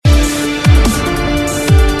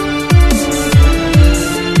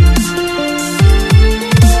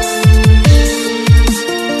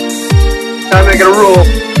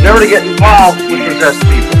get involved with possessed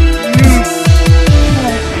people.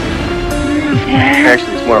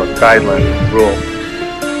 Actually, it's more of a guideline than a rule.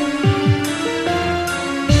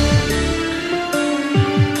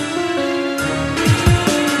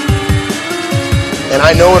 And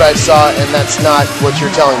I know what I saw, and that's not what you're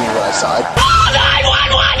telling me what I saw. Call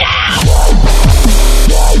 911 now!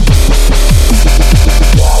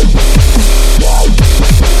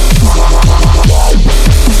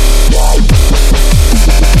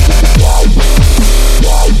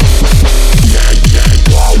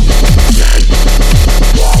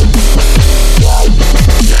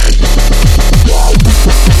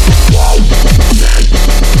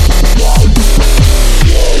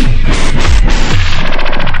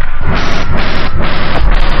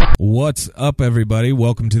 What's up, everybody?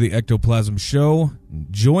 Welcome to the Ectoplasm Show.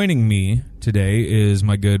 Joining me today is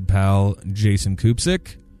my good pal, Jason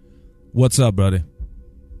Kupsik. What's up, buddy?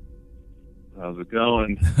 How's it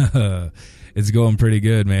going? It's going pretty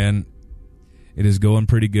good, man. It is going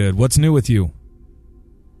pretty good. What's new with you?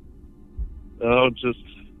 Oh, just...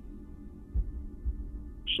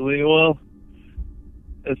 Actually, well,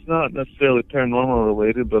 it's not necessarily paranormal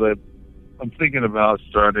related, but I'm thinking about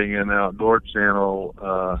starting an outdoor channel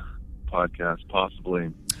podcast, possibly.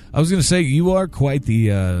 I was going to say, you are quite the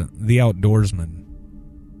outdoorsman.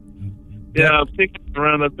 Yeah, I'm thinking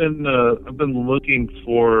around. I've been looking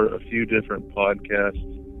for a few different podcasts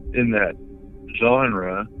in that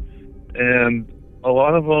genre, and a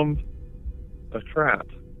lot of them are crap.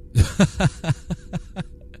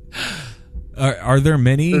 Are there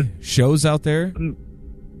many shows out there?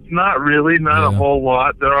 Not really, not a whole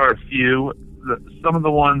lot. There are a few. Some of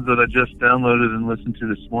the ones that I just downloaded and listened to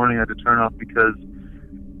this morning I had to turn off because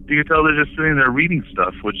you can tell they're just sitting there reading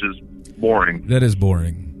stuff, which is boring. That is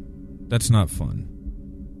boring. That's not fun.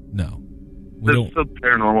 No. There's some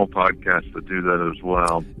paranormal podcasts that do that as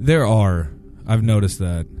well. There are. I've noticed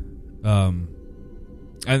that.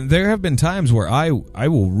 And there have been times where I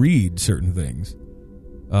will read certain things.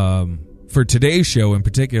 For today's show in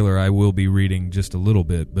particular, I will be reading just a little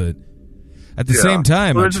bit, but at the same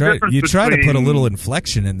time, you try to put a little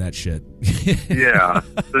inflection in that shit. Yeah.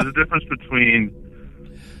 There's a difference between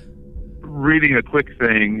reading a quick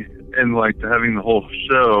thing and like having the whole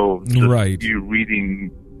show just you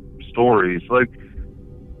reading stories. Like,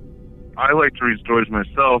 I like to read stories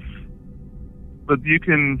myself, but you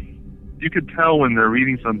could tell when they're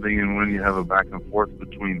reading something and when you have a back and forth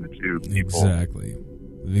between the two people.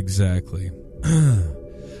 Exactly.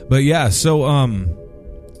 But yeah, so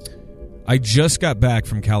I just got back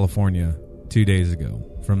from California 2 days ago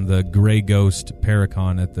from the Gray Ghost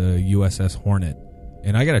Paracon at the USS Hornet,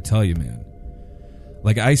 and I gotta tell you, man,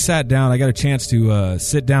 like, I sat down, I got a chance to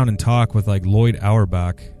sit down and talk with like Lloyd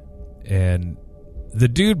Auerbach, and the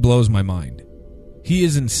dude blows my mind. He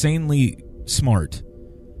is insanely smart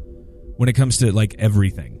when it comes to like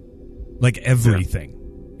everything.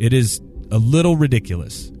 It is a little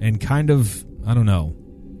ridiculous and kind of, I don't know.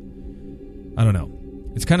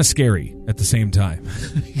 It's kind of scary at the same time.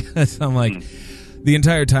 Because I'm like, the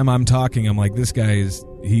entire time I'm talking, I'm like, this guy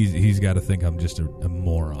he's got to think I'm just a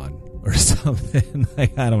moron or something.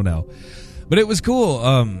 Like, I don't know. But it was cool.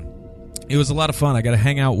 It was a lot of fun. I got to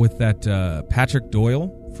hang out with that Patrick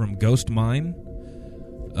Doyle from Ghost Mine.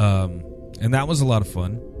 And that was a lot of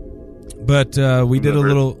fun. But we did a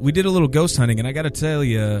little ghost hunting, and I got to tell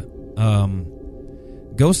you,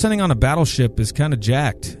 ghost hunting on a battleship is kind of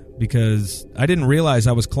jacked because I didn't realize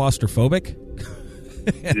I was claustrophobic.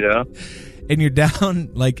 Yeah. And you're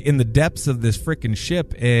down like in the depths of this freaking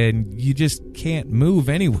ship and you just can't move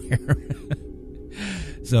anywhere.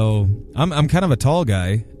 So I'm kind of a tall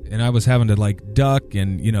guy, and I was having to like duck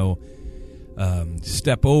and,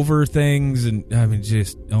 step over things, and I mean,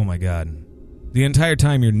 just, oh my God. The entire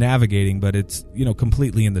time you're navigating, but it's,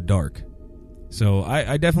 completely in the dark. So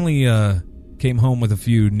I definitely came home with a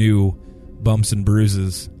few new bumps and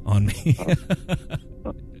bruises on me.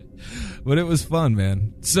 But it was fun,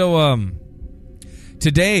 man. So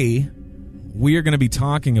today we are going to be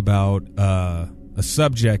talking about a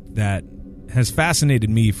subject that has fascinated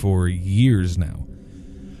me for years now.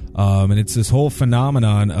 And it's this whole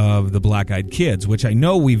phenomenon of the Black-Eyed Kids, which I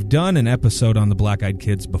know we've done an episode on the Black-Eyed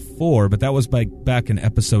Kids before, but that was back in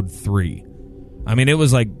episode 3. I mean, it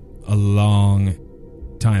was like a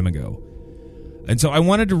long time ago. And so I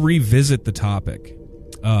wanted to revisit the topic.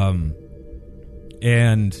 And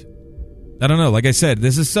I don't know, like I said,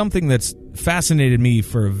 this is something that's fascinated me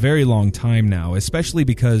for a very long time now, especially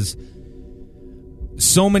because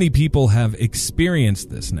so many people have experienced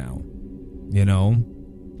this now, Yeah.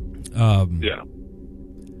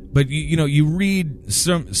 But you read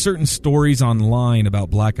some certain stories online about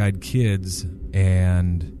black-eyed kids,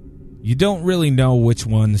 and you don't really know which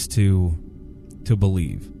ones to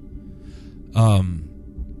believe.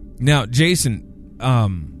 Now, Jason,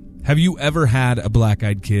 have you ever had a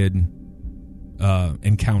black-eyed kid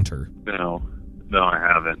encounter? No, I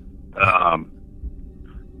haven't.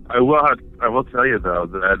 I will tell you though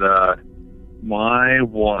that my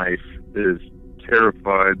wife is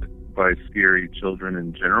terrified by scary children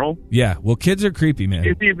in general. Yeah, well, kids are creepy, man.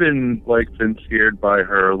 She's even been scared by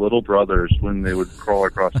her little brothers when they would crawl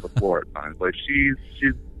across the floor at times. Like she's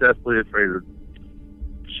definitely afraid of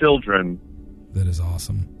children. That is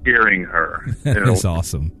awesome. Scaring her. That is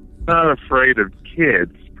awesome. Not afraid of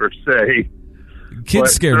kids per se.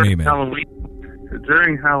 Kids scare me, man.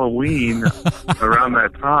 During Halloween, around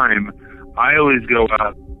that time, I always go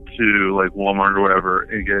out to Walmart or whatever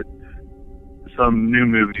and get some new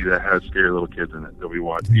movie that has scary little kids in it that we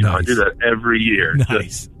watch. I do that every year.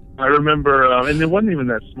 Nice. I remember, and it wasn't even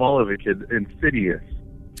that small of a kid, Insidious.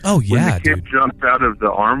 Oh, yeah, when the kid jumped out of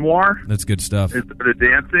the armoire. That's good stuff. And started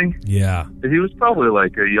dancing. Yeah. He was probably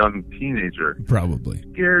a young teenager. Probably.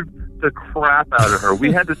 Scared the crap out of her.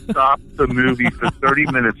 We had to stop the movie for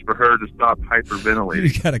 30 minutes for her to stop hyperventilating.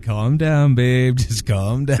 You gotta calm down, babe. Just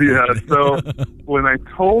calm down. Yeah, so when I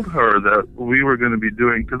told her that we were going to be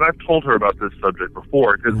doing, because I've told her about this subject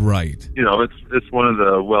before, because right, it's one of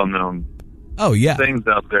the well-known things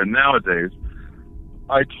out there nowadays.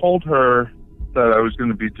 I told her that I was going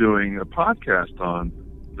to be doing a podcast on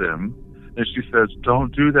them, and she says,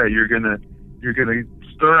 "Don't do that. You're gonna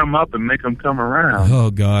stir them up and make them come around."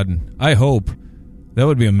 Oh God, I hope that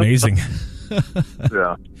would be amazing.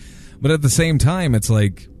 Yeah, but at the same time, it's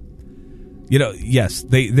yes,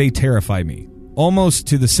 they terrify me almost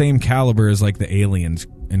to the same caliber as the aliens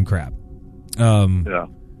and crap. Yeah.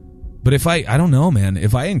 But if I don't know, man,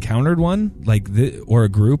 if I encountered one or a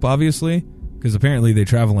group, obviously, because apparently they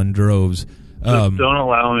travel in droves. Just don't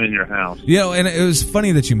allow them in your house. And it was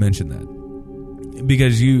funny that you mentioned that,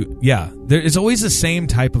 because it's always the same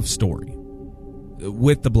type of story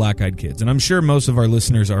with the black-eyed kids, and I'm sure most of our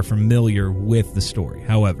listeners are familiar with the story.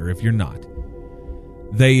 However, if you're not,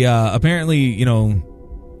 they apparently,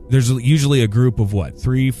 there's usually a group of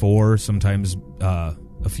 3, 4, sometimes a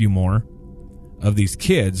few more of these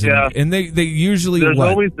kids, and they usually there's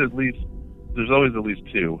always at least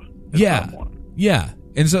 2. Yeah.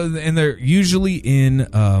 And they're usually in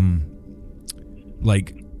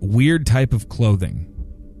weird type of clothing,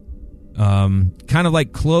 kind of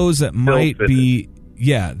like clothes that might be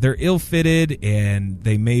they're ill-fitted, and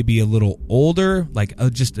they may be a little older,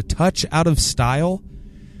 just a touch out of style.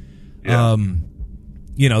 So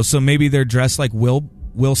maybe they're dressed like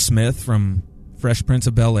Will Smith from Fresh Prince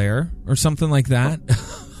of Bel-Air or something like that.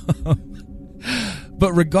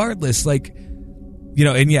 But regardless, like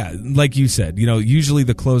you said, usually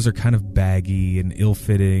the clothes are kind of baggy and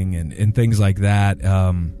ill-fitting and things like that.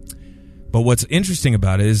 But what's interesting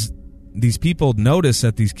about it is these people notice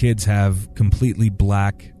that these kids have completely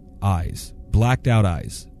black eyes, blacked out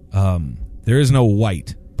eyes. There is no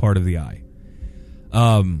white part of the eye.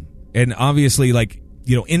 And obviously,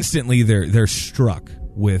 instantly they're struck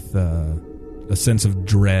with a sense of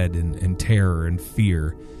dread and terror and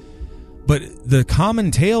fear. But the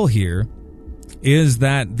common tale here is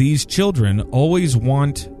that these children always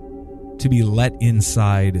want to be let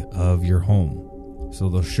inside of your home. So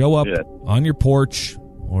they'll show up on your porch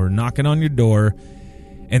or knocking on your door,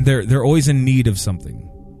 and they're always in need of something.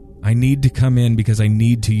 I need to come in because I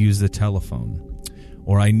need to use the telephone,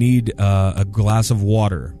 or I need a glass of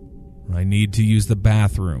water, or I need to use the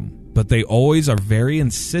bathroom. But they always are very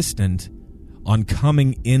insistent on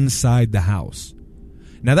coming inside the house.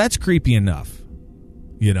 Now that's creepy enough,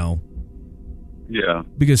 Yeah.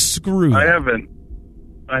 Because screw that.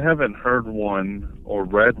 I haven't heard one or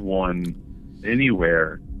read one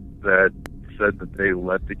anywhere that said that they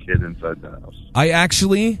let the kid inside the house.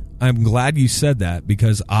 I'm glad you said that,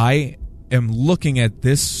 because I am looking at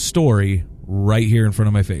this story right here in front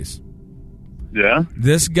of my face. Yeah?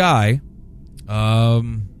 This guy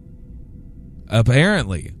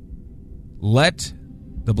apparently let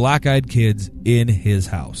the black-eyed kids in his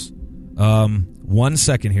house. 1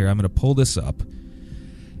 second here. I'm going to pull this up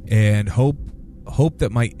and hope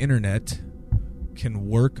that my internet can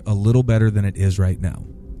work a little better than it is right now,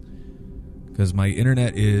 because my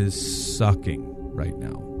internet is sucking right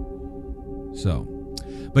now. So,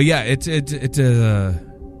 but yeah, it's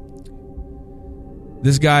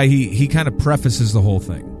this guy, he kind of prefaces the whole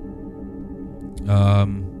thing.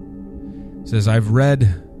 Says, I've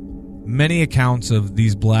read many accounts of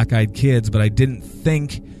these black-eyed kids, but I didn't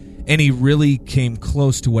think any really came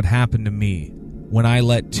close to what happened to me when I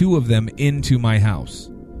let 2 of them into my house.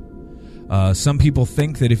 Some people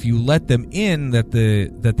think that if you let them in, that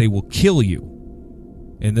they will kill you,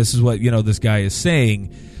 and this is what this guy is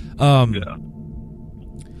saying. Yeah.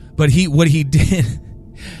 But he did,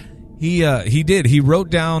 he wrote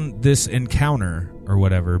down this encounter or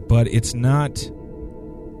whatever, but it's not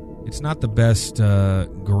the best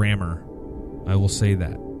grammar. I will say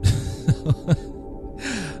that.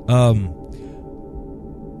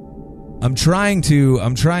 I'm trying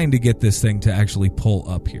to get this thing to actually pull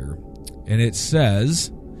up here. And it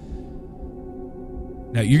says,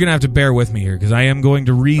 now you're gonna have to bear with me here because I am going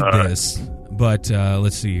to read this. But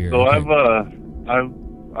let's see here. So okay.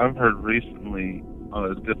 I've heard recently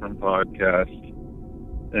on a different podcast,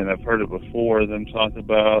 and I've heard it before, them talk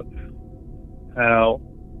about how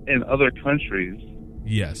in other countries,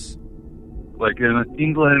 yes, like in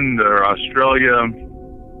England or Australia,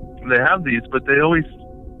 they have these, but they always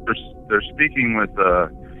they're speaking with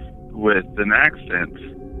an accent.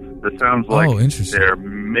 It sounds like they're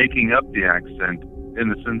making up the accent in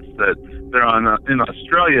the sense that they're in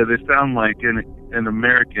Australia. They sound like an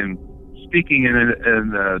American speaking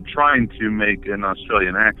and trying to make an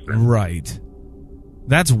Australian accent. Right.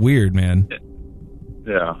 That's weird, man.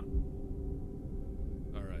 Yeah.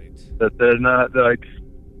 All right. That they're not like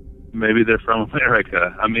maybe they're from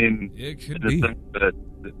America. I mean, it could be that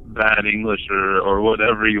bad English or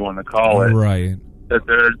whatever you want to call it. Right. That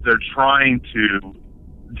they're trying to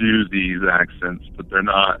do these accents, but they're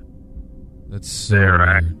not. That's their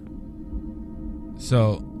accent.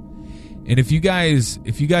 So, and if you guys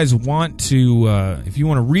want to, if you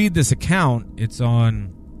want to read this account, it's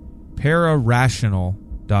on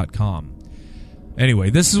pararational.com.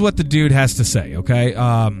 Anyway, this is what the dude has to say. Okay,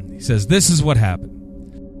 he says this is what happened.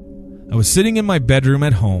 I was sitting in my bedroom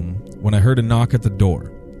at home when I heard a knock at the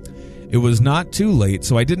door. It was not too late,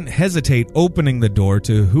 so I didn't hesitate opening the door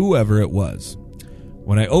to whoever it was.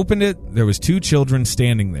 When I opened it, there was 2 children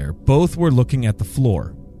standing there. Both were looking at the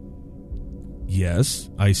floor. Yes,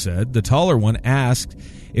 I said. The taller one asked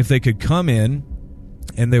if they could come in,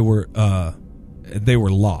 and they were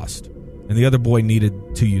lost, and the other boy needed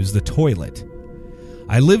to use the toilet.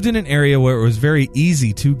 I lived in an area where it was very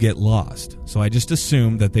easy to get lost, so I just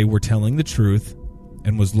assumed that they were telling the truth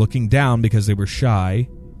and was looking down because they were shy,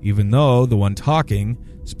 even though the one talking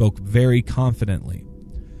spoke very confidently.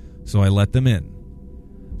 So I let them in.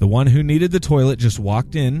 The one who needed the toilet just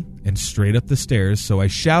walked in and straight up the stairs, so I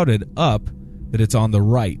shouted up that it's on the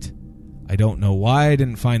right. I don't know why I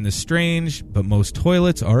didn't find this strange, but most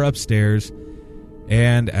toilets are upstairs,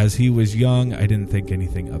 and as he was young, I didn't think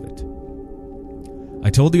anything of it. I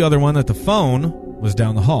told the other one that the phone was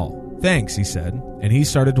down the hall. Thanks, he said, and he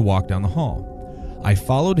started to walk down the hall. I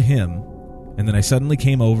followed him, and then I suddenly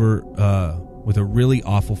came over with a really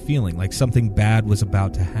awful feeling, like something bad was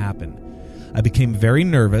about to happen. I became very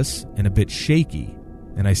nervous and a bit shaky,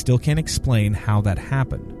 and I still can't explain how that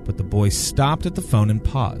happened, but the boy stopped at the phone and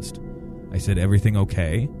paused. I said, "Everything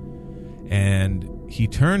okay?" And he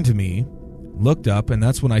turned to me, looked up, and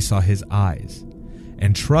that's when I saw his eyes.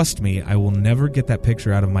 And trust me, I will never get that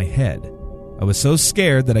picture out of my head. I was so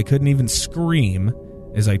scared that I couldn't even scream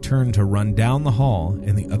as I turned to run down the hall,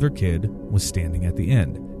 and the other kid was standing at the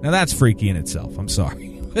end. Now that's freaky in itself. I'm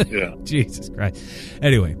sorry. Yeah. Jesus Christ.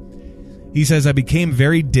 Anyway, he says, I became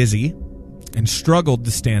very dizzy and struggled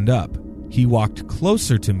to stand up. He walked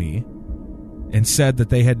closer to me and said that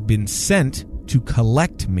they had been sent to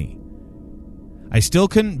collect me. I still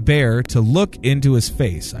couldn't bear to look into his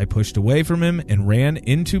face. I pushed away from him and ran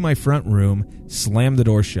into my front room, slammed the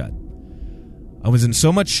door shut. I was in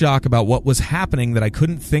so much shock about what was happening that I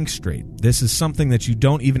couldn't think straight. This is something that you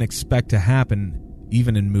don't even expect to happen,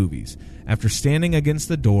 even in movies. After standing against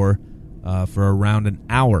the door for around an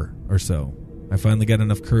hour or so, I finally got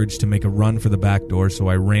enough courage to make a run for the back door, so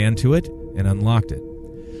I ran to it and unlocked it.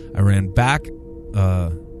 I ran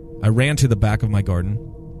to the back of my garden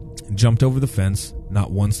and jumped over the fence,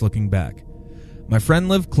 not once looking back. My friend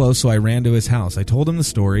lived close, so I ran to his house. I told him the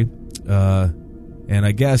story, and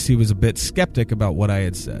I guess he was a bit skeptic about what I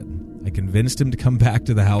had said. I convinced him to come back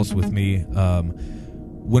to the house with me.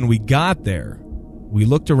 When we got there, we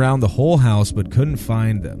looked around the whole house but couldn't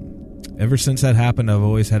find them. Ever since that happened, I've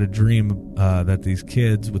always had a dream that these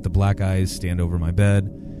kids with the black eyes stand over my bed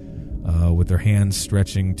with their hands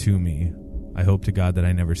stretching to me. I hope to God that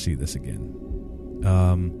I never see this again.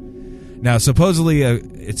 Now, supposedly,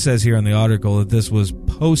 it says here in the article that this was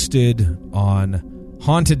posted on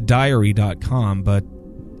haunteddiary.com, but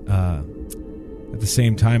at the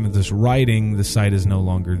same time of this writing, the site is no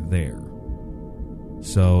longer there.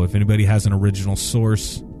 So if anybody has an original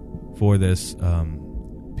source, for this.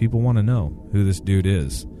 People want to know who this dude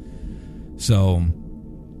is. So,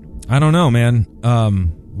 I don't know, man.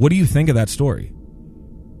 What do you think of that story?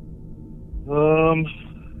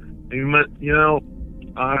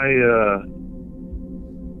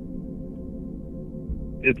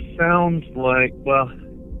 It sounds like, well,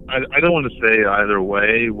 I don't want to say either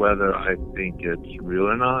way whether I think it's real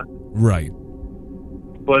or not. Right.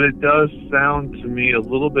 But it does sound to me a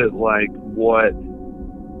little bit like what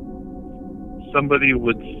somebody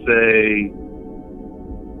would say,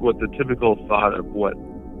 what the typical thought of what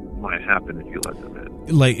might happen if you let them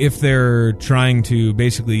in. Like if they're trying to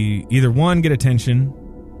basically either one, get attention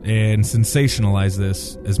and sensationalize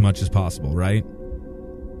this as much as possible, right?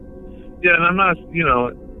 Yeah, and I'm not,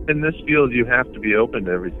 in this field you have to be open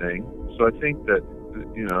to everything. So I think that,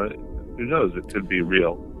 who knows, it could be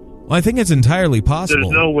real. Well, I think it's entirely possible.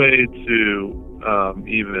 There's no way to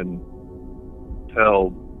even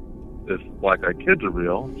tell if black-eyed kids are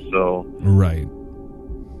real, so... Right.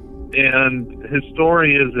 And his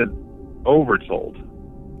story isn't overtold.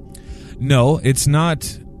 No, it's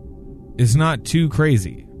not too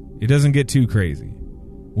crazy. It doesn't get too crazy,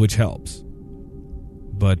 which helps.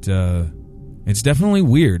 But it's definitely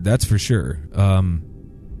weird, that's for sure.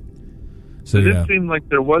 It did seem like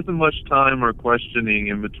there wasn't much time or questioning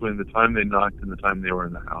in between the time they knocked and the time they were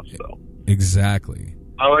in the house, though. Exactly.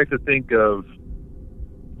 I like to think of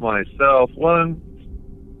myself when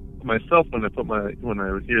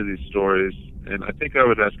I hear these stories, and I think I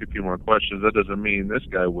would ask a few more questions. That doesn't mean this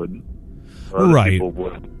guy wouldn't. Or other right. people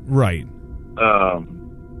would. Right.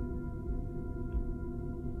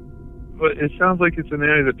 But it sounds like it's an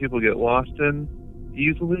area that people get lost in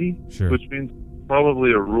easily, sure. Which means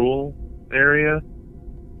probably a rural area.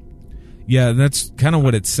 Yeah, that's kind of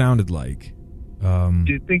what it sounded like. Do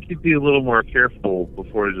you think you'd be a little more careful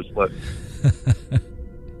before you just let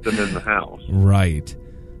them in the house? Right.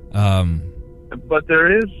 But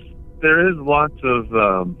there is lots of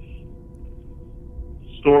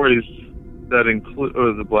stories that include,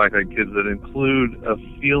 or the black-eyed kids, that include a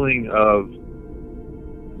feeling of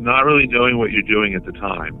not really knowing what you're doing at the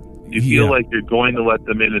time. You feel like you're going to let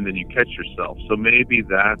them in, and then you catch yourself. So maybe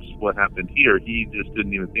that's what happened here. He just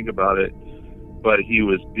didn't even think about it, but he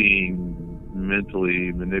was being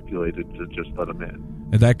mentally manipulated to just let them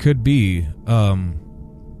in. That could be.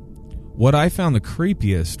 What I found the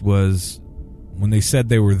creepiest was when they said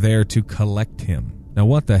they were there to collect him. Now,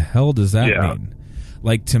 what the hell does that mean?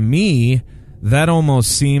 Like, to me, that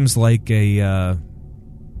almost seems like a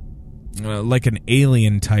like an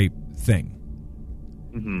alien type thing.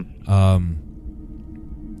 Mm-hmm.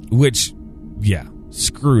 Which,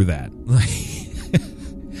 screw that.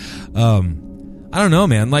 I don't know,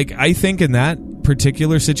 man. Like, I think in that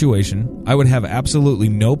particular situation, I would have absolutely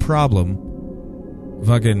no problem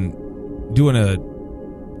fucking doing a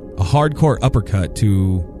hardcore uppercut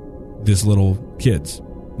to this little kids.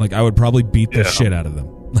 Like, I would probably beat the shit out of them.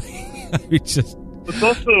 It's just... It's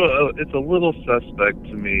also it's a little suspect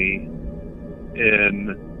to me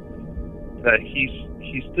in that he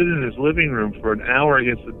stood in his living room for an hour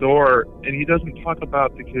against the door, and he doesn't talk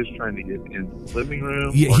about the kids trying to get in the living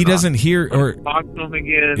room. Yeah, he doesn't hear or talk to them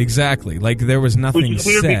again. Exactly, like there was nothing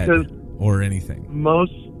said or anything.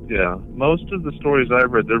 Most of the stories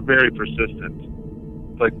I've read, they're very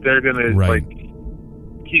persistent. Like they're gonna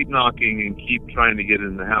keep knocking and keep trying to get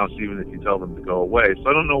in the house, even if you tell them to go away. So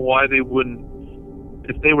I don't know why they wouldn't.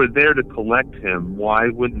 If they were there to collect him, why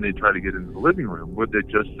wouldn't they try to get into the living room? Would they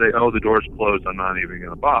just say, "Oh, the door's closed, I'm not even going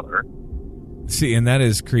to bother"? See, and that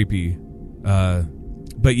is creepy.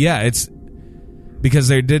 But yeah, it's because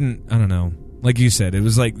they didn't. I don't know. Like you said, it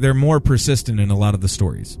was like they're more persistent in a lot of the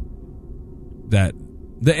stories.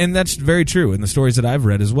 And that's very true in the stories that I've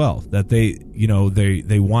read as well. That they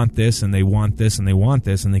want this and they want this and they want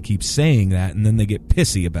this, and they keep saying that, and then they get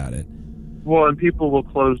pissy about it. Well, and people will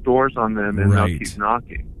close doors on them, and they'll keep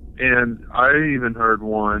knocking. And I even heard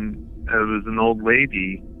one. It was an old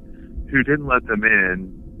lady who didn't let them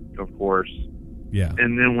in, of course. Yeah.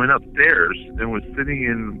 And then went upstairs and was sitting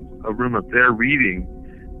in a room up there reading,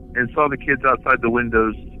 and saw the kids outside the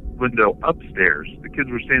window upstairs. The kids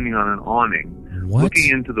were standing on an awning, looking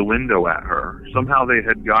into the window at her. Somehow they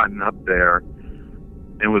had gotten up there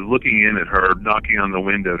and was looking in at her, knocking on the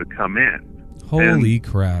window to come in. Holy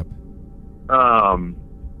crap.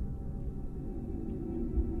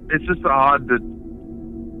 It's just odd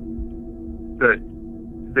that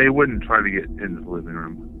they wouldn't try to get into the living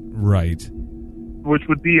room. Right. Which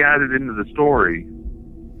would be added into the story.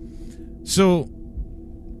 So,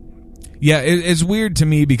 yeah, it's weird to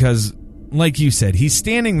me because, like you said, he's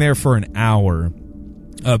standing there for an hour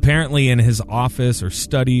apparently in his office or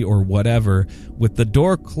study or whatever, with the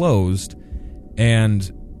door closed,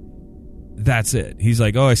 and that's it. He's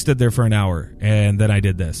like, oh, I stood there for an hour, and then I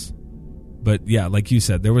did this. But yeah, like you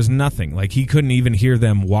said, there was nothing. Like, he couldn't even hear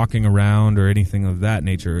them walking around or anything of that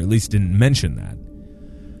nature, or at least didn't mention that.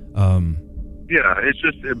 Yeah, it's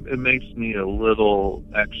just, it makes me a little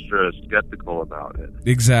extra skeptical about it.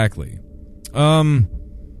 Exactly. But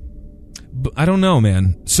I don't know,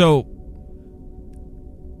 man. So,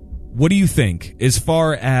 what do you think as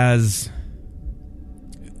far as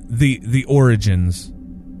the origins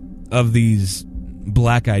of these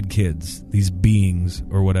black-eyed kids, these beings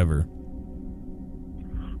or whatever?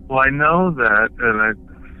 Well, I know that, and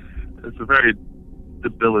it's a very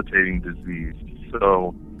debilitating disease,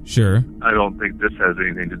 so sure, I don't think this has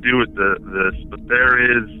anything to do with this, but there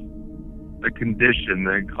is a condition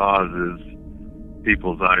that causes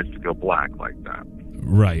people's eyes to go black like that.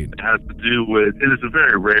 Right. It has to do with, it is a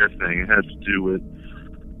very rare thing. It has to do with,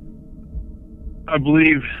 I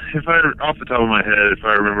believe, off the top of my head, if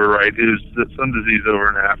I remember right, it was some disease over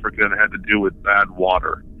in Africa, and it had to do with bad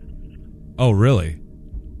water. Oh, really?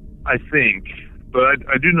 I think. But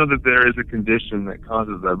I do know that there is a condition that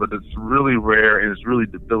causes that, but it's really rare and it's really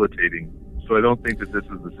debilitating. So I don't think that this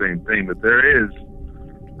is the same thing, but there is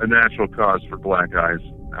a natural cause for black eyes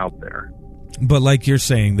out there. But like you're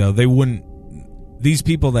saying, though, they wouldn't, these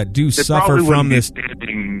people that do suffer from this,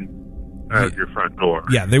 standing at your front door.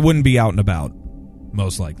 Yeah, they wouldn't be out and about,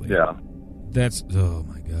 most likely. Yeah. That's, oh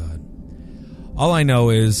my God. All I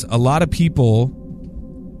know is a lot of people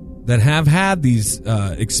that have had these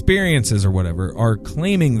experiences or whatever are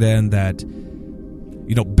claiming then that,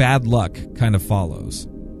 you know, bad luck kind of follows.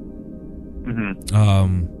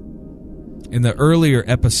 Mm-hmm. In the earlier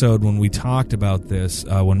episode when we talked about this,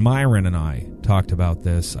 when Myron and I talked about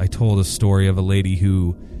this, I told a story of a lady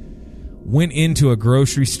who went into a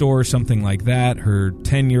grocery store or something like that. Her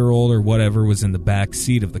 10-year-old or whatever was in the back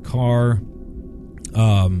seat of the car.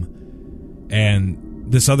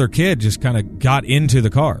 And this other kid just kind of got into the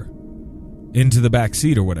car, into the back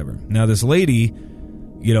seat or whatever. Now, this lady,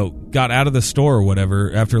 you know, got out of the store or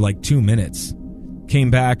whatever after like 2 minutes,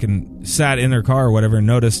 came back and sat in their car or whatever, and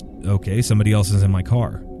noticed, okay, somebody else is in my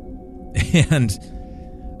car. And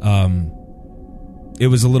it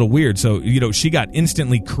was a little weird. So, you know, she got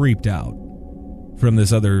instantly creeped out from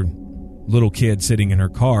this other little kid sitting in her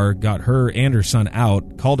car, got her and her son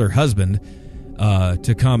out, called her husband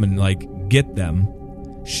to come and, like, get them.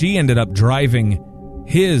 She ended up driving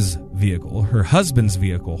his vehicle, her husband's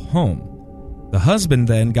vehicle, home. The husband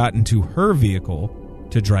then got into her vehicle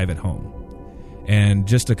to drive it home. And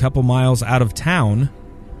just a couple miles out of town,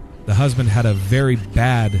 the husband had a very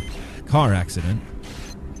bad car accident.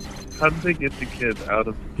 How did they get the kid out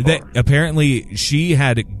of the car? Apparently, she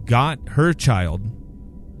had got her child,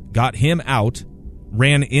 got him out,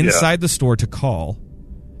 ran inside the store to call,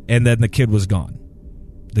 and then the kid was gone.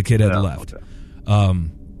 The kid had left. Okay.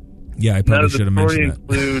 Yeah, I probably should have mentioned that.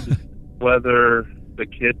 Does the story include whether the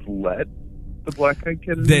kid let the black-eyed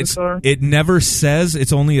kid in the car? It never says.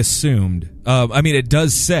 It's only assumed. I mean, it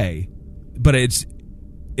does say, but it's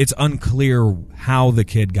unclear how the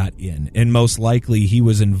kid got in, and most likely he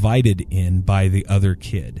was invited in by the other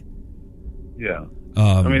kid. Yeah.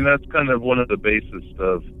 I mean, that's kind of one of the basis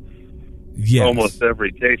of almost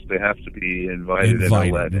every case. They have to be invited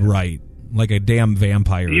and let in. Right. Like a damn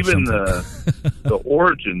vampire Even or something. the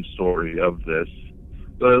origin story of this,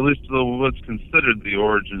 at least what's considered the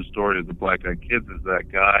origin story of the black-eyed kids, is that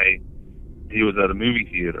guy, he was at a movie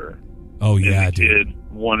theater. Oh, yeah, and the kid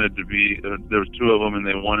wanted to be, there was two of them, and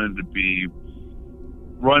they wanted to be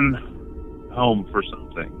run home for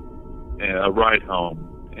something, a ride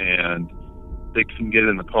home, and they couldn't get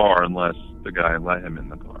in the car unless the guy let him in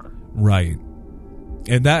the car. Right.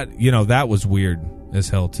 And that, you know, that was weird as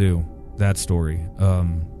hell, too, that story.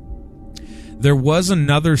 There was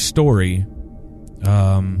another story,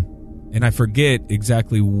 and I forget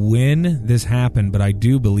exactly when this happened, but I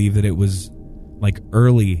do believe that it was like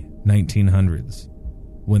early 1900s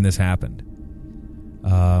when this happened.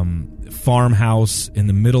 Farmhouse in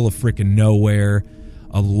the middle of frickin' nowhere,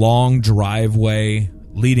 a long driveway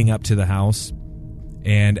leading up to the house,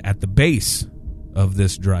 and at the base of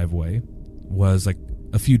this driveway was like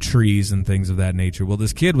a few trees and things of that nature. Well,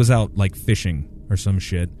 this kid was out like fishing or some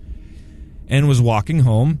shit and was walking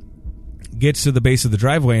home, gets to the base of the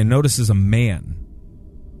driveway and notices a man.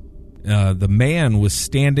 The man was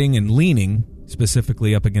standing and leaning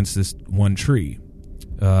specifically up against this one tree.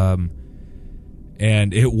 And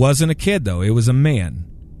it wasn't a kid, though. It was a man.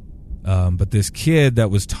 But this kid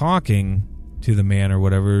that was talking to the man or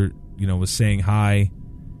whatever, you know, was saying hi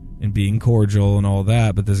and being cordial and all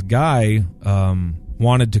that, but this guy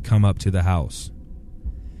wanted to come up to the house.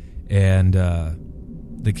 And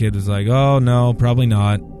the kid was like, oh, no, probably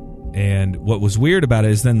not. And what was weird about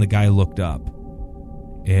it is then the guy looked up.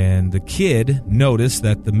 And the kid noticed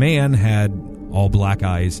that the man had all black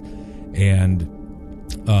eyes and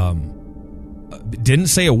didn't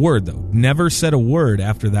say a word, though. Never said a word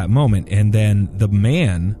after that moment. And then the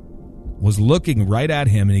man was looking right at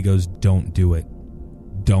him, and he goes, don't do it.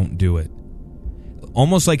 Don't do it.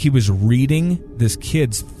 Almost like he was reading this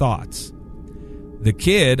kid's thoughts. The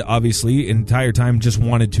kid, obviously, entire time just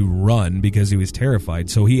wanted to run because he was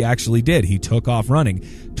terrified. So he actually did. He took off running,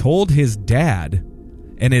 told his dad,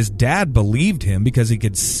 and his dad believed him because he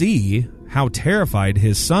could see how terrified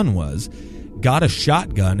his son was, got a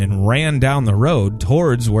shotgun and ran down the road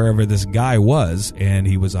towards wherever this guy was, and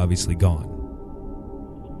he was obviously gone.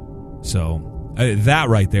 So that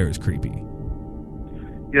right there is creepy.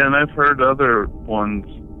 Yeah, and I've heard other ones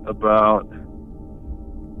about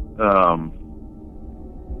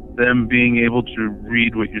them being able to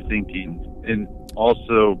read what you're thinking and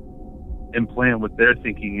also implant what they're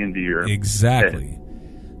thinking into your exactly head.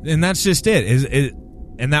 And that's just it.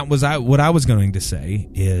 And that was what I was going to say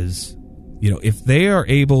is, if they are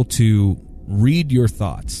able to read your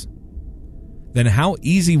thoughts, then how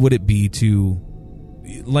easy would it be to,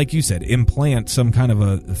 like you said, implant some kind of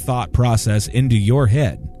a thought process into your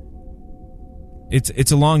head?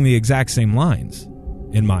 It's along the exact same lines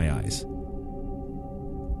in my eyes.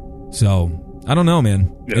 So I don't know,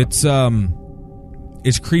 man. Yeah.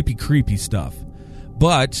 It's creepy stuff.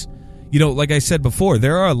 But like I said before,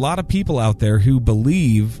 there are a lot of people out there who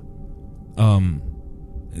believe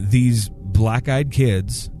these black-eyed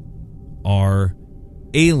kids are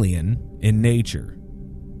alien in nature.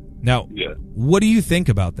 Now, What do you think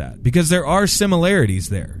about that? Because there are similarities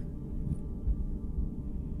there.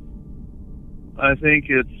 I think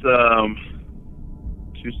it's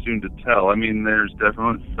too soon to tell. I mean, there's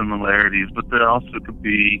definitely similarities, but there also could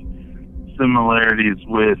be similarities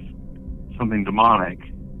with something demonic.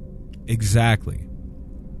 Exactly.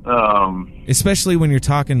 Especially when you're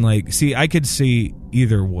talking I could see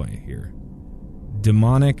either way here.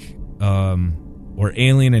 Demonic or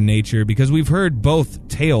alien in nature, because we've heard both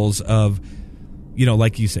tales of,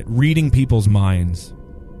 like you said, reading people's minds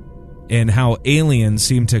and how aliens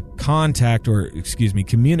seem to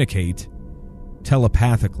communicate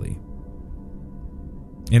telepathically.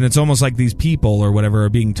 And it's almost like these people or whatever are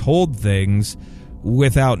being told things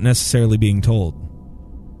without necessarily being told.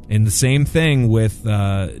 And the same thing with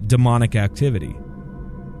demonic activity.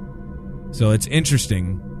 So it's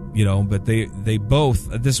interesting, but they both,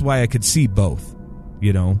 this is why I could see both,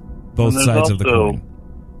 both sides of the coin.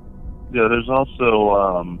 Yeah, there's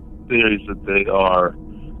also theories that they are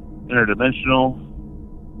interdimensional.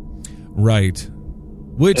 Right.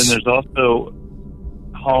 And there's also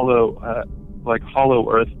hollow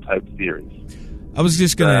Earth type theories. I was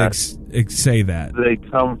just going to say that. They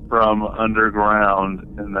come from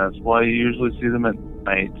underground, and that's why you usually see them at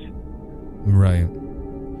night. Right.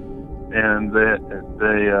 And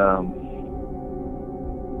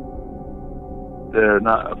they're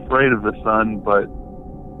not afraid of the sun, but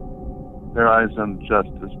their eyes adjust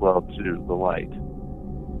as well to the light.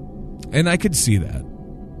 And I could see that.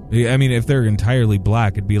 I mean, if they're entirely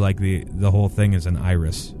black, it'd be like the whole thing is an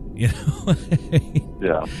iris. Yeah.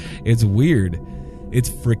 It's weird. It's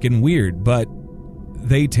freaking weird, but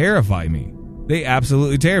they terrify me. They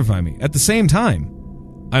absolutely terrify me. At the same time,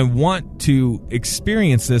 I want to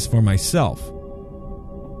experience this for myself.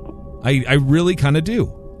 I really kind of do.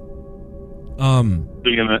 Are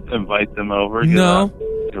you going to invite them over? No.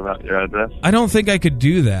 Give out your address? I don't think I could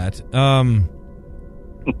do that. I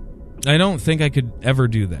don't think I could ever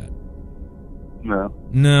do that.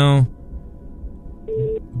 No.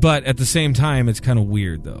 But at the same time, it's kind of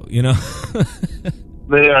weird, though,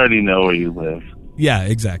 They already know where you live. Yeah,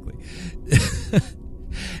 exactly.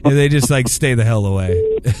 And they just, stay the hell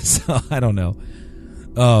away. So, I don't know.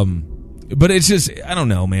 But it's just, I don't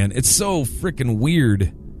know, man. It's so freaking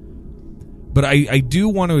weird. But I do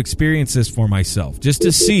want to experience this for myself. Just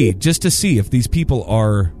to see if these people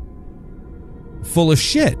are full of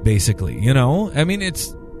shit, basically, I mean,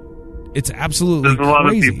 it's absolutely There's a lot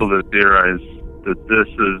crazy. of people that theorize that this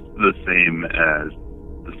is the same as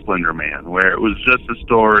the Slender Man, where it was just a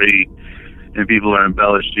story and people are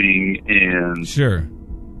embellishing and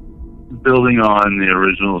building on the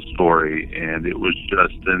original story, and it was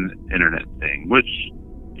just an internet thing, which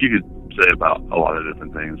you could say about a lot of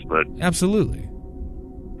different things, but absolutely.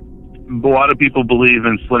 A lot of people believe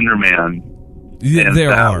in Slender Man. Yeah, and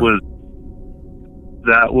that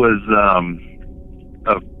was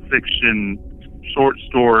a fiction short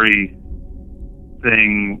story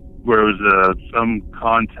thing where it was some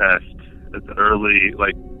contest at the early,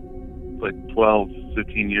 like 12,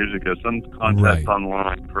 15 years ago, some contest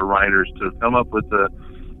online for writers to come up with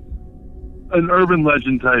an urban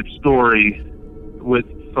legend type story with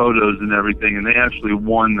photos and everything, and they actually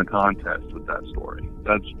won the contest with that story.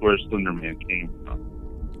 That's where Slender Man came from.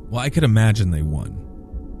 Well, I could imagine they won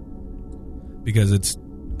because it's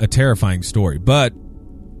a terrifying story. But,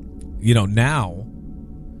 now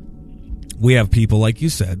we have people, like you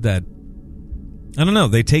said, that, I don't know,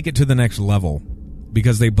 they take it to the next level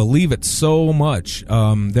because they believe it so much.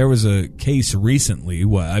 There was a case recently.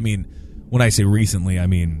 When I say recently, I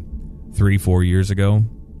mean 3-4 years ago.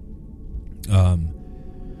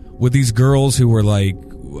 With these girls who were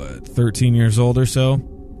 13 years old or so,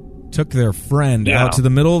 took their friend out to the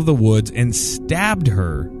middle of the woods and stabbed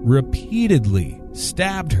her repeatedly.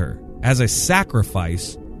 Stabbed her as a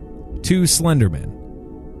sacrifice to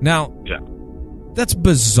Slenderman. Now, that's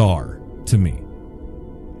bizarre to me.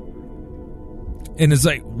 And it's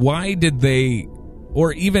like, why did they,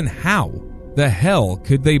 or even how the hell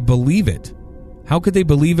could they believe it? How could they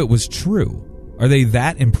believe it was true? Are they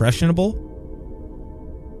that impressionable?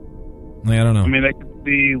 I don't know. I mean, I could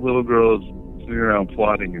see little girls sitting around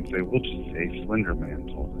plotting and say, we'll just say Slender Man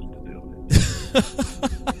told us to do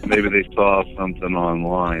it. Maybe they saw something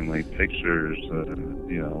online, like pictures,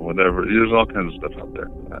 whatever. There's all kinds of stuff out there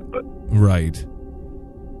for that. But right.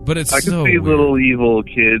 But I could see weird. Little evil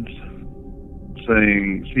kids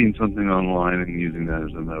seeing something online and using that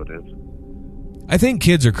as a motive. I think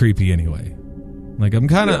kids are creepy anyway. I'm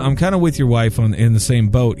kind of with your wife in the same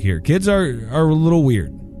boat here. Kids are a little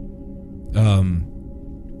weird.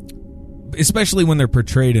 Especially when they're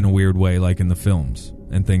portrayed in a weird way, like in the films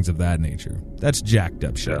and things of that nature. That's jacked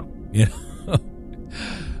up shit.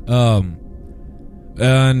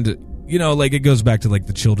 And it goes back to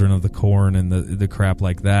the Children of the Corn and the crap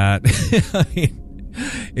like that. I mean,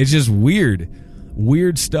 it's just weird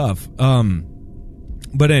stuff.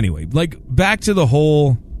 But anyway, back to the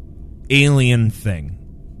whole alien thing,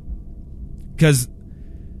 because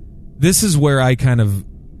this is where I kind of,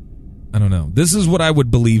 I don't know. This is what I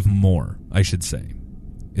would believe more, I should say,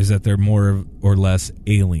 is that they're more or less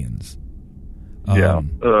aliens. Or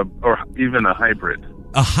even a hybrid.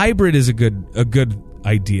 A hybrid is a good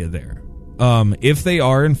idea there. If they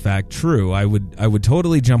are in fact true, I would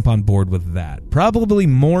totally jump on board with that. Probably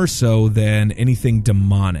more so than anything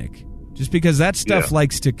demonic, just because that stuff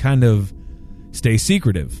likes to kind of stay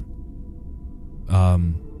secretive,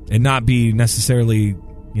 and not be necessarily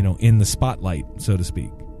in the spotlight, so to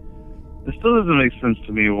speak. It still doesn't make sense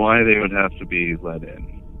to me why they would have to be let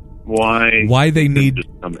in. Why they need just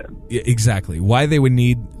come in. Exactly. Why they would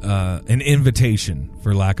need an invitation,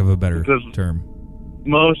 for lack of a better term.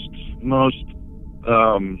 Most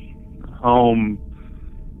home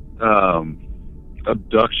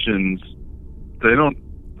abductions, they don't.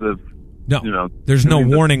 There's no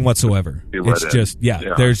warning whatsoever. It's just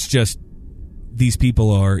there's just these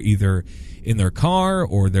people are either in their car,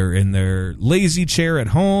 or they're in their lazy chair at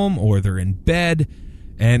home, or they're in bed,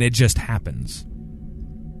 and it just happens.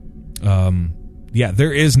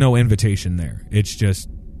 There is no invitation there. It's just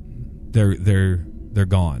they're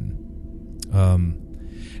gone.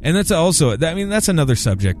 And that's also, that's another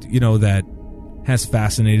subject, that has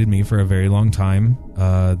fascinated me for a very long time.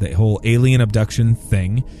 The whole alien abduction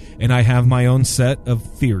thing, and I have my own set of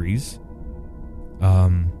theories.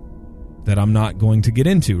 That I'm not going to get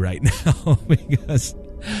into right now because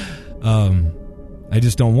I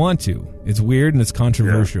just don't want to. It's weird and it's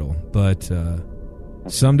controversial, but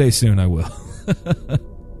someday soon I will.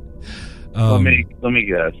 Let me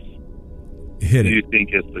guess. Hit it. Do you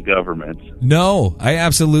think it's the government? No, I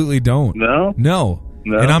absolutely don't. No? No.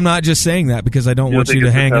 And I'm not just saying that because I don't want you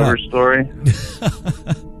to hang up. Story?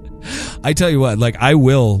 I tell you what, I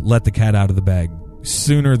will let the cat out of the bag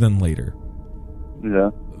sooner than later.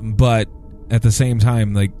 Yeah. But at the same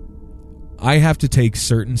time, I have to take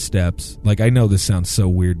certain steps. I know this sounds so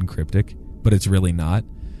weird and cryptic, but it's really not.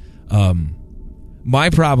 My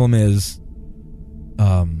problem is,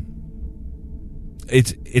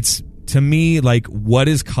 it's to me what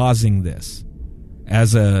is causing this?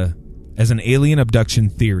 As an alien abduction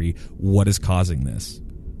theory, what is causing this?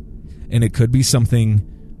 And it could be something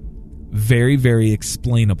very, very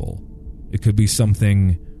explainable. It could be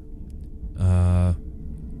something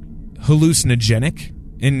hallucinogenic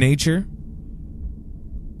in nature.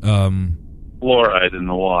 Fluoride in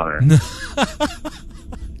the water.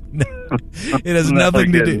 No, it has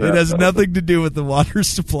nothing to do. It has nothing to do with the water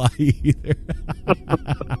supply either.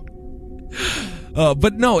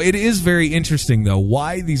 But no, it is very interesting, though,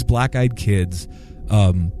 why these black-eyed kids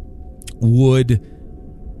would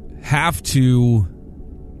have to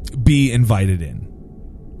be invited in,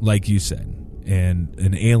 like you said. And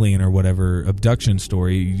an alien or whatever abduction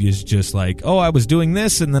story is just like, oh, I was doing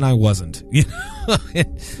this and then I wasn't.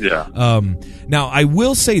 Yeah. Now, I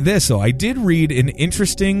will say this, though. I did read an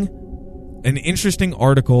interesting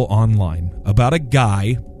article online about a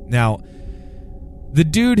guy. Now, the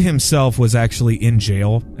dude himself was actually in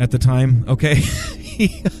jail at the time, okay?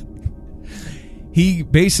 He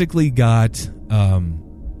basically got...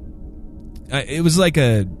 it was like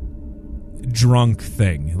a drunk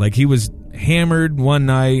thing. Like, he was hammered one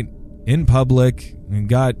night in public and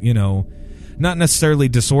got, not necessarily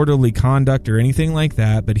disorderly conduct or anything like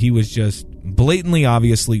that, but he was just blatantly,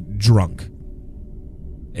 obviously drunk.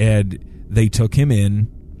 And they took him in,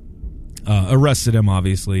 arrested him,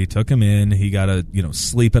 obviously, took him in. He got a,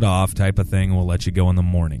 sleep it off type of thing. We'll let you go in the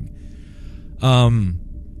morning.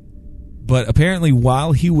 But apparently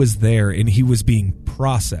while he was there and he was being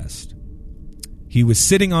processed, he was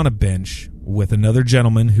sitting on a bench with another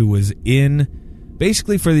gentleman who was in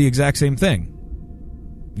basically for the exact same thing.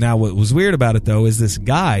 Now, what was weird about it, though, is this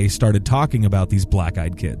guy started talking about these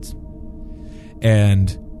black-eyed kids. And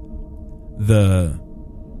the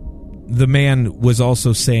man was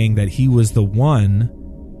also saying that he was the one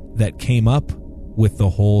that came up with the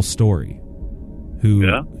whole story.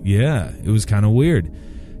 Yeah, it was kind of weird.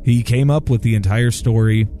 He came up with the entire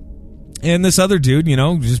story, and this other dude,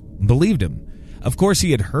 just believed him. Of course, he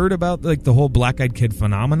had heard about the whole black-eyed kid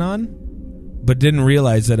phenomenon, but didn't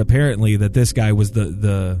realize that apparently that this guy was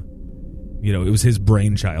the it was his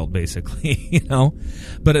brainchild, basically,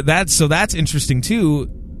 But that's interesting too,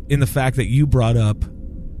 in the fact that you brought up,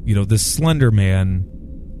 the Slender Man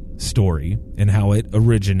story and how it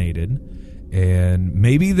originated, and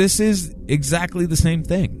maybe this is exactly the same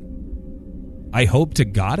thing. I hope to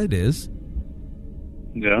God it is.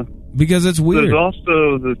 Yeah. Because it's weird. There's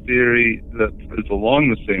also the theory that is along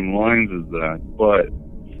the same lines as that,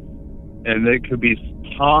 and it could be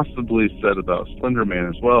possibly said about Slender Man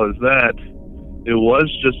as well, is that it was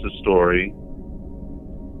just a story,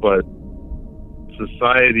 but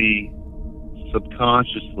society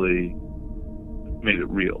subconsciously made it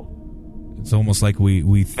real. It's almost like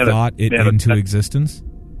we thought it into existence?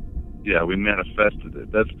 Yeah, we manifested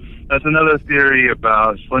it. That's another theory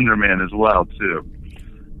about Slender Man as well, too.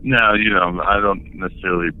 Now, I don't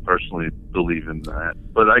necessarily personally believe in that,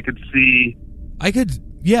 but I could,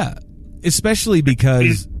 yeah, especially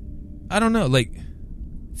because, I don't know,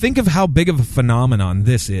 think of how big of a phenomenon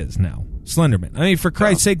this is now, Slenderman. I mean, for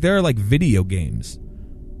Christ's sake, there are, video games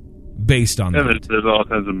based on that. There's all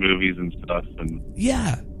kinds of movies and stuff. And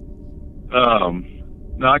yeah.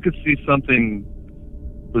 Now, I could see something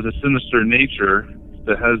with a sinister nature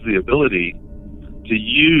that has the ability to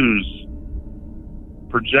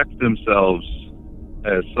project themselves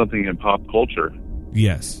as something in pop culture.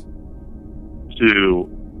 Yes. So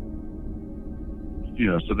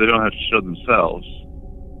they don't have to show themselves.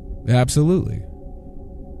 Absolutely.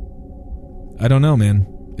 I don't know, man.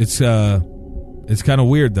 It's kind of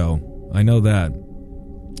weird, though. I know that.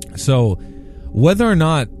 So, whether or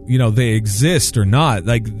not, they exist or not,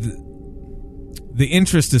 the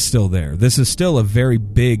interest is still there. This is still a very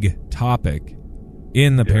big topic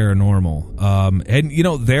in the paranormal. And,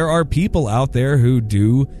 there are people out there who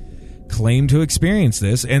do claim to experience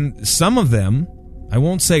this. And some of them, I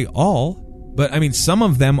won't say all, but, some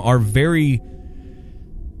of them are very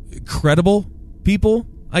credible people,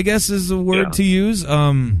 I guess is the word to use.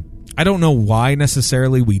 I don't know why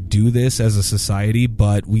necessarily we do this as a society,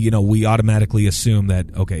 but we automatically assume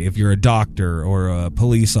that, okay, if you're a doctor or a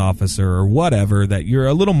police officer or whatever, that you're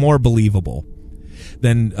a little more believable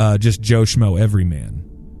than just Joe Schmo everyman.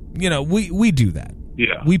 We do that.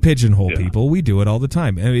 Yeah. We pigeonhole people. We do it all the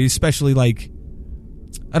time. Especially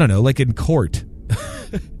I don't know, in court.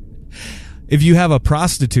 If you have a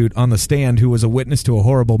prostitute on the stand who was a witness to a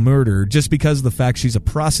horrible murder, just because the fact she's a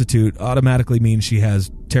prostitute automatically means she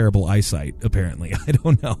has terrible eyesight, apparently. I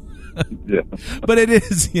don't know. Yeah. But it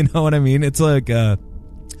is, you know what I mean? It's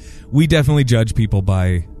we definitely judge people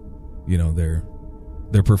by, their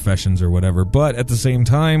professions or whatever. But at the same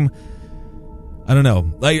time, I don't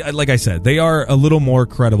know. Like I said, they are a little more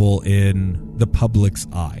credible in the public's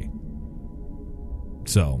eye.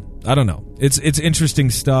 So, I don't know. It's interesting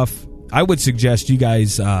stuff. I would suggest you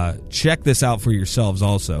guys check this out for yourselves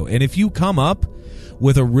also. And if you come up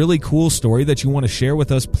with a really cool story that you want to share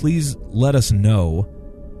with us, please let us know.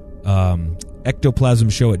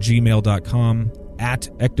 ectoplasmshow@gmail.com, at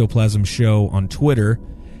Ectoplasm Show on Twitter,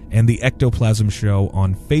 and the Ectoplasm Show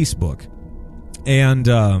on Facebook. And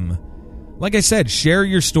like I said, share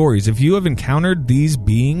your stories. If you have encountered these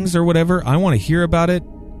beings or whatever, I want to hear about it.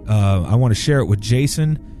 I want to share it with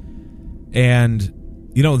Jason. And,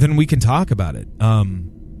 you know, then we can talk about it.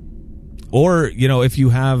 Or, you know, if you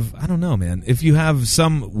have, I don't know, man, if you have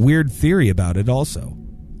some weird theory about it also,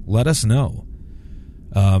 let us know.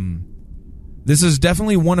 This is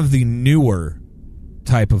definitely one of the newer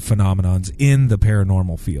type of phenomenons in the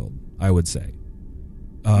paranormal field, I would say.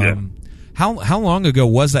 How long ago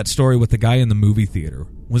was that story with the guy in the movie theater?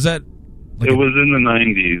 Was that? Like it was in the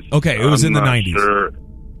 90s. Okay, it was in the 90s. Sure.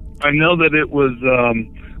 I know that it was,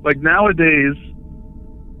 like nowadays,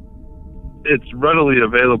 it's readily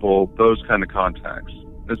available, those kind of contacts.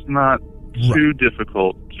 It's not too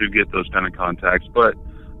difficult to get those kind of contacts, but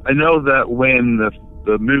I know that when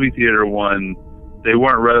the movie theater one, they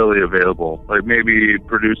weren't readily available. Like maybe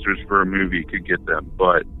producers for a movie could get them,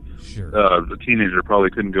 but the teenager probably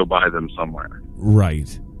couldn't go buy them somewhere.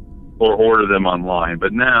 Right. Or order them online.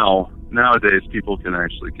 But nowadays, people can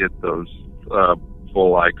actually get those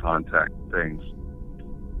full eye contact things.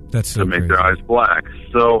 That's so to make crazy. their eyes black.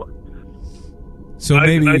 So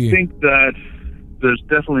maybe I think that there's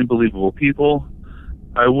definitely believable people.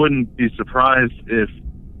 I wouldn't be surprised if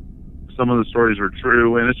some of the stories were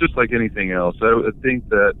true, and it's just like anything else. I think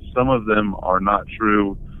that some of them are not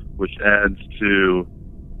true, which adds to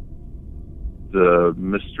the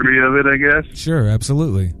mystery of it, I guess. Sure,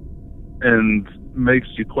 absolutely. And makes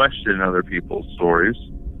you question other people's stories.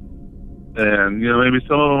 And, you know, maybe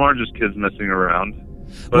some of them are just kids messing around.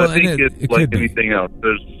 But I think it's like anything else.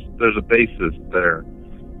 There's a basis there.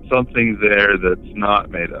 Something there that's not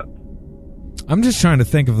made up. I'm just trying to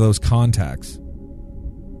think of those contacts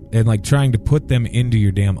and like trying to put them into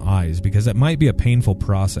your damn eyes, because it might be a painful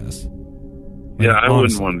process. Like, yeah, I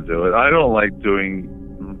wouldn't want to do it. I don't like doing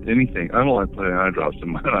anything. I don't like putting eye drops in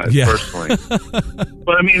my eyes, personally.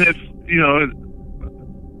 But I mean, if, you know,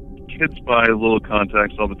 kids buy little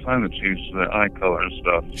contacts all the time that change their eye color and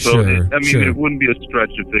stuff. So, it wouldn't be a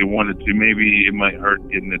stretch if they wanted to. Maybe it might hurt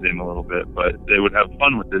getting it in a little bit, but they would have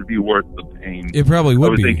fun with it. It'd be worth the pain. It probably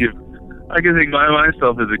would be. I could think by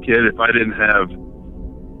myself as a kid, if I didn't have,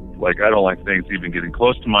 like, I don't like things even getting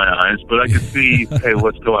close to my eyes, but I could see, hey,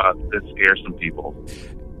 let's go out and scare some people.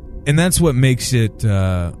 And that's what makes it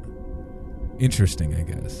interesting, I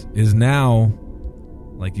guess, is now,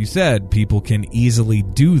 like you said, people can easily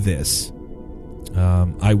do this.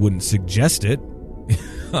 I wouldn't suggest it.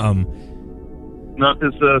 No,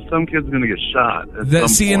 because some kid's going to get shot at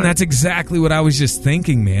some point. And that's exactly what I was just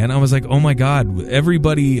thinking, man. I was like, oh my God,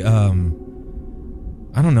 everybody, I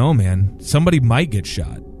don't know, man. Somebody might get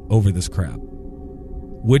shot over this crap,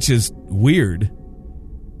 which is weird.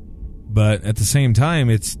 But at the same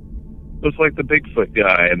time, it's like the Bigfoot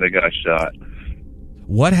guy and the guy shot.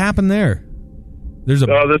 What happened there? This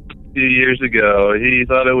a few years ago. He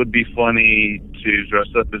thought it would be funny to dress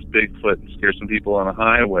up as Bigfoot and scare some people on a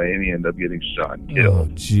highway, and he ended up getting shot and killed.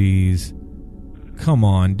 Oh, jeez. Come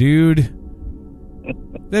on, dude.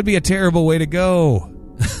 That'd be a terrible way to go.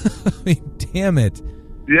 I mean, damn it.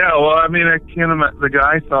 Yeah, well, I mean, I can't imagine. The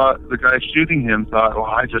guy shooting him thought, well,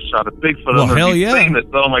 I just shot a Bigfoot. Well, hell yeah. Famous.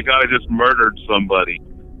 Oh, my God, I just murdered somebody.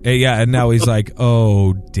 Hey, yeah, and now he's like,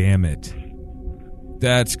 oh, damn it.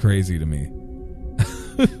 That's crazy to me.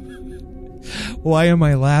 Why am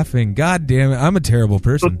I laughing? God damn it. I'm a terrible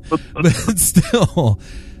person. But still.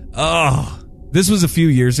 Oh. This was a few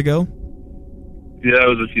years ago? Yeah, it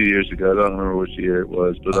was a few years ago. I don't remember which year it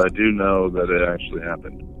was, but I do know that it actually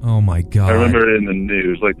happened. Oh, my God. I remember it in the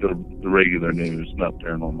news, like the regular news, not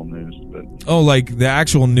paranormal news. But oh, like the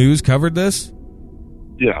actual news covered this?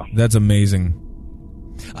 Yeah. That's amazing.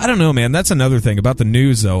 I don't know, man. That's another thing about the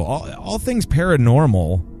news, though. All things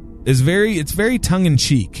paranormal is very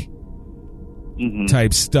tongue-in-cheek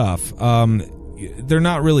type stuff. They're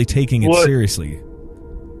not really taking it seriously.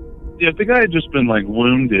 Yeah, if the guy had just been like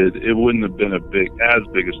wounded, it wouldn't have been as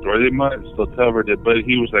big a story. They might have still covered it, but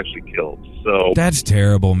he was actually killed. So that's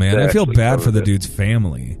terrible, man. I feel bad for the dude's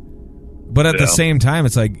family, but at the same time,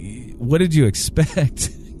 it's like, what did you expect?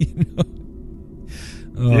 You know?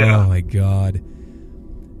 Oh my God,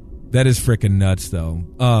 that is freaking nuts, though.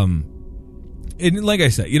 And like I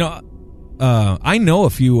said, you know, I know a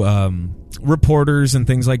few reporters and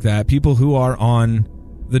things like that, people who are on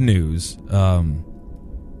the news,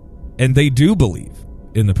 and they do believe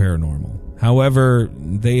in the paranormal. However,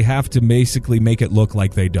 they have to basically make it look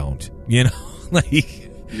like they don't. You know, like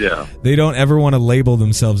they don't ever want to label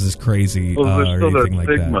themselves as crazy or anything like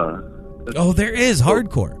that. Oh, there is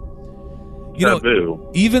hardcore. You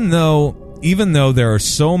know, even though there are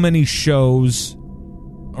so many shows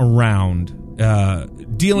around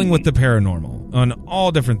dealing with the paranormal on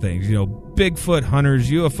all different things. You know, Bigfoot hunters,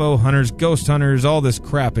 UFO hunters, ghost hunters, all this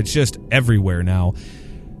crap. It's just everywhere now.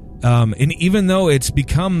 And even though it's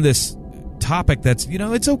become this topic that's, you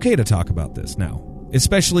know, it's okay to talk about this now,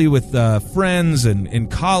 especially with friends and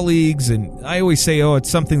colleagues. And I always say, oh, it's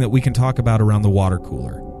something that we can talk about around the water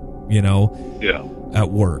cooler, you know,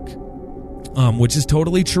 at work, which is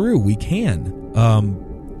totally true. We can.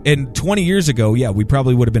 And 20 years ago, yeah, we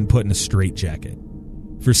probably would have been put in a straitjacket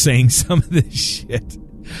for saying some of this shit.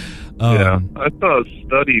 I saw a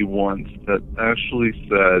study once that actually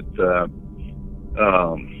said that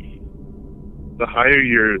the higher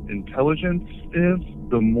your intelligence is,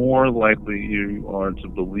 the more likely you are to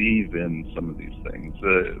believe in some of these things.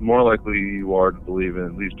 The more likely you are to believe in,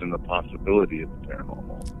 at least in the possibility of the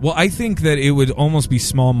paranormal. Well, I think that it would almost be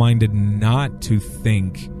small-minded not to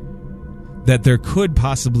think that there could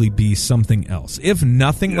possibly be something else. If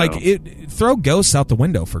nothing, throw ghosts out the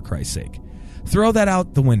window, for Christ's sake. Throw that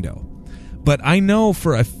out the window. But I know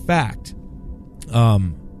for a fact,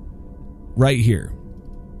 right here,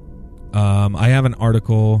 I have an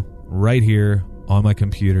article right here on my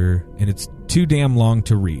computer, and it's too damn long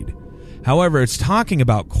to read. However, it's talking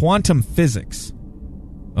about quantum physics,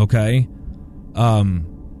 okay? And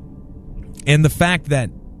the fact that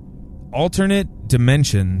alternate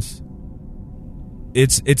dimensions,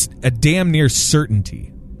 it's a damn near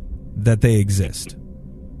certainty that they exist.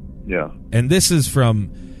 Yeah. And this is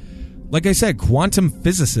from, like I said, quantum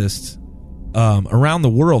physicists around the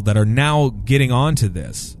world that are now getting onto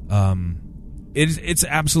this. It's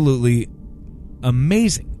absolutely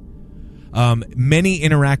amazing. Many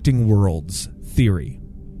interacting worlds theory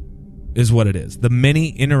is what it is. The many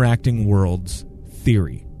interacting worlds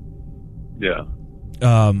theory. Yeah.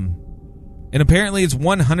 And apparently it's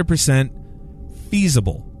 100%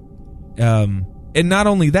 feasible. And not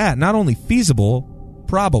only that, not only feasible,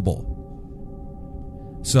 probable.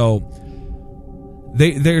 So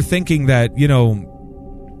they're thinking that, you know,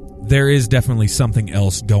 there is definitely something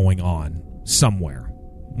else going on somewhere.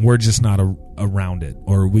 We're just not around it,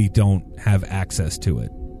 or we don't have access to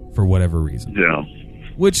it for whatever reason. Yeah.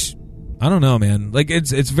 Which, I don't know, man. Like,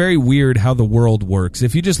 it's very weird how the world works.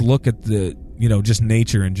 If you just look at the, you know, just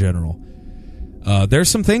nature in general, there's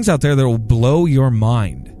some things out there that will blow your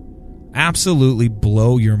mind. Absolutely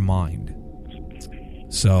blow your mind.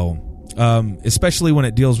 So, especially when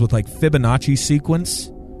it deals with, like, Fibonacci sequence.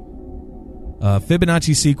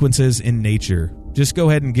 Fibonacci sequences in nature. Just go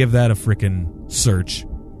ahead and give that a frickin' search.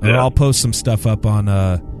 Or I'll post some stuff up on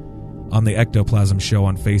the Ectoplasm show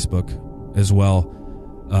on Facebook as well.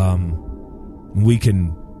 We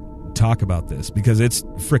can talk about this because it's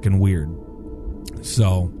frickin' weird.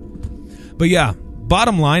 So, but yeah,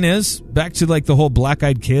 bottom line is, back to like the whole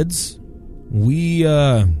black-eyed kids, we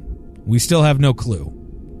still have no clue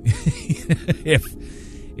if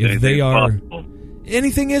they are possible.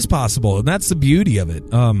 Anything is possible, and that's the beauty of it.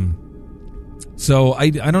 So I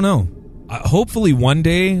don't know. Hopefully one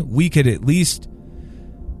day we could at least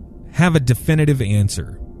have a definitive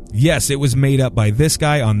answer. Yes, it was made up by this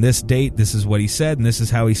guy on this date. This is what he said, and this is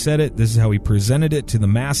how he said it. This is how he presented it to the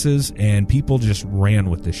masses, and people just ran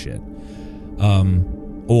with the shit.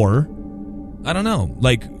 Or, I don't know,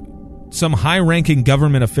 like some high-ranking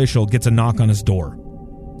government official gets a knock on his door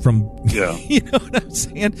from, you know what I'm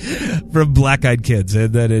saying? From black-eyed kids,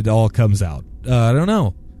 and then it all comes out. I don't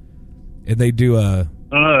know. And they do a...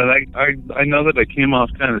 I know that I came off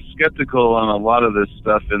kind of skeptical on a lot of this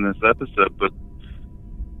stuff in this episode, but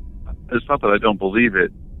it's not that I don't believe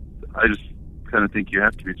it. I just kind of think you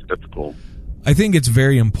have to be skeptical. I think it's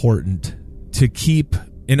very important to keep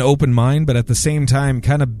an open mind, but at the same time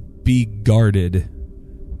kind of be guarded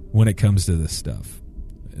when it comes to this stuff.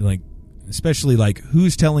 Like, especially like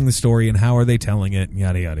who's telling the story and how are they telling it, and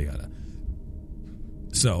yada, yada, yada.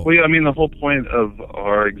 So, well, yeah, I mean, the whole point of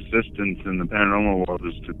our existence in the paranormal world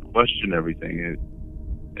is to question everything,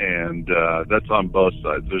 and that's on both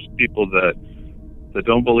sides. There's people that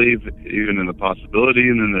don't believe even in the possibility,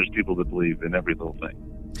 and then there's people that believe in every little thing.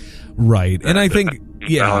 Right, and I think,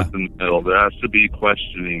 yeah, balance in the middle. There has to be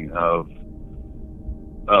questioning of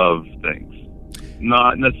things,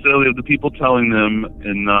 not necessarily of the people telling them,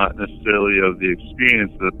 and not necessarily of the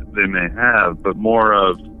experience that they may have, but more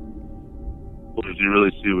of, well, did you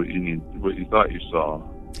really see what you thought you saw?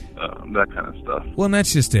 That kind of stuff. Well, and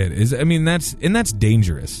that's just it. That's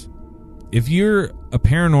dangerous. If you're a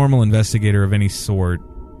paranormal investigator of any sort,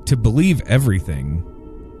 to believe everything,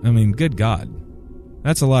 I mean, good God,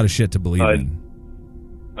 that's a lot of shit to believe in.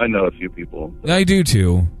 I know a few people. I do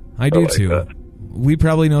too. That. We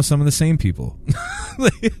probably know some of the same people.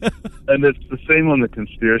 And it's the same on the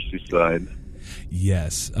conspiracy side.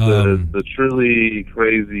 Yes. The truly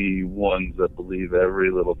crazy ones that believe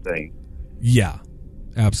every little thing. Yeah,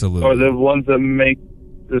 absolutely. Or the ones that make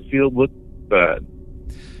the field look bad.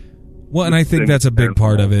 Well, and I think that's a big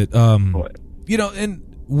part of it. You know,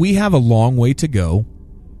 and we have a long way to go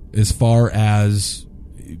as far as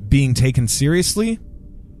being taken seriously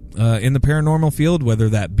in the paranormal field, whether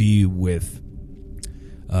that be with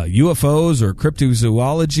UFOs or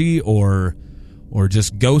cryptozoology or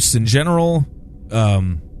just ghosts in general.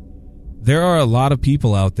 There are a lot of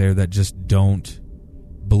people out there that just don't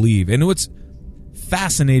believe. And what's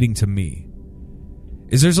fascinating to me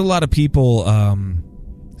is there's a lot of people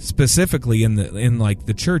specifically in like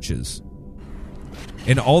the churches,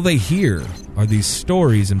 and all they hear are these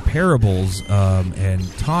stories and parables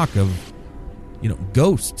and talk of, you know,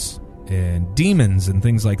 ghosts and demons and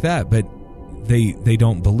things like that, but they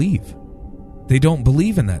don't believe. They don't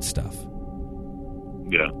believe in that stuff.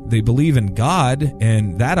 Yeah. They believe in God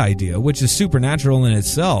and that idea, which is supernatural in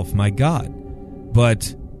itself, my God.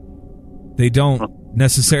 But they don't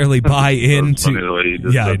necessarily buy into.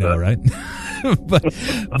 Yeah, I know, right?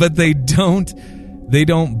 but they don't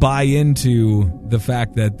buy into the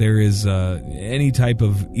fact that there is any type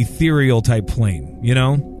of ethereal type plane, you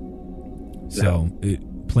know? So,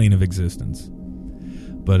 plane of existence.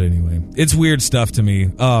 But anyway, it's weird stuff to me.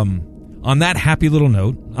 On that happy little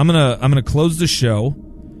note, I'm gonna close the show.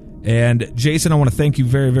 And Jason, I want to thank you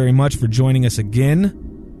very, very much for joining us again.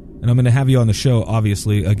 And I'm going to have you on the show,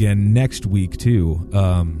 obviously, again next week too.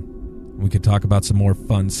 We could talk about some more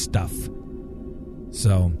fun stuff.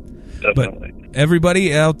 So, definitely. But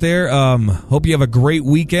everybody out there, hope you have a great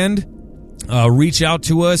weekend. Reach out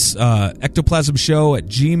to us,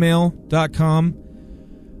 ectoplasmshow@gmail.com,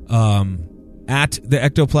 at the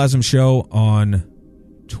Ectoplasm Show on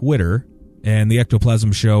Twitter, and the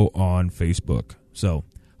Ectoplasm Show on Facebook. So,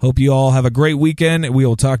 hope you all have a great weekend. We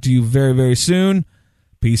will talk to you very, very soon.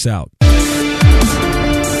 Peace out. I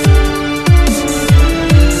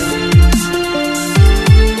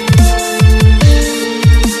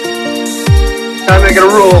make it a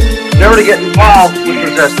rule never to get involved with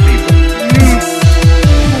possessed people.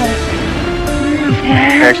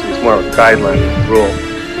 Actually, it's more of a guideline than a rule.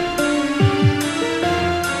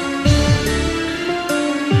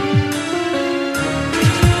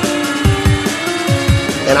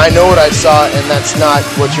 And I know what I saw, and that's not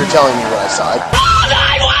what you're telling me what I saw.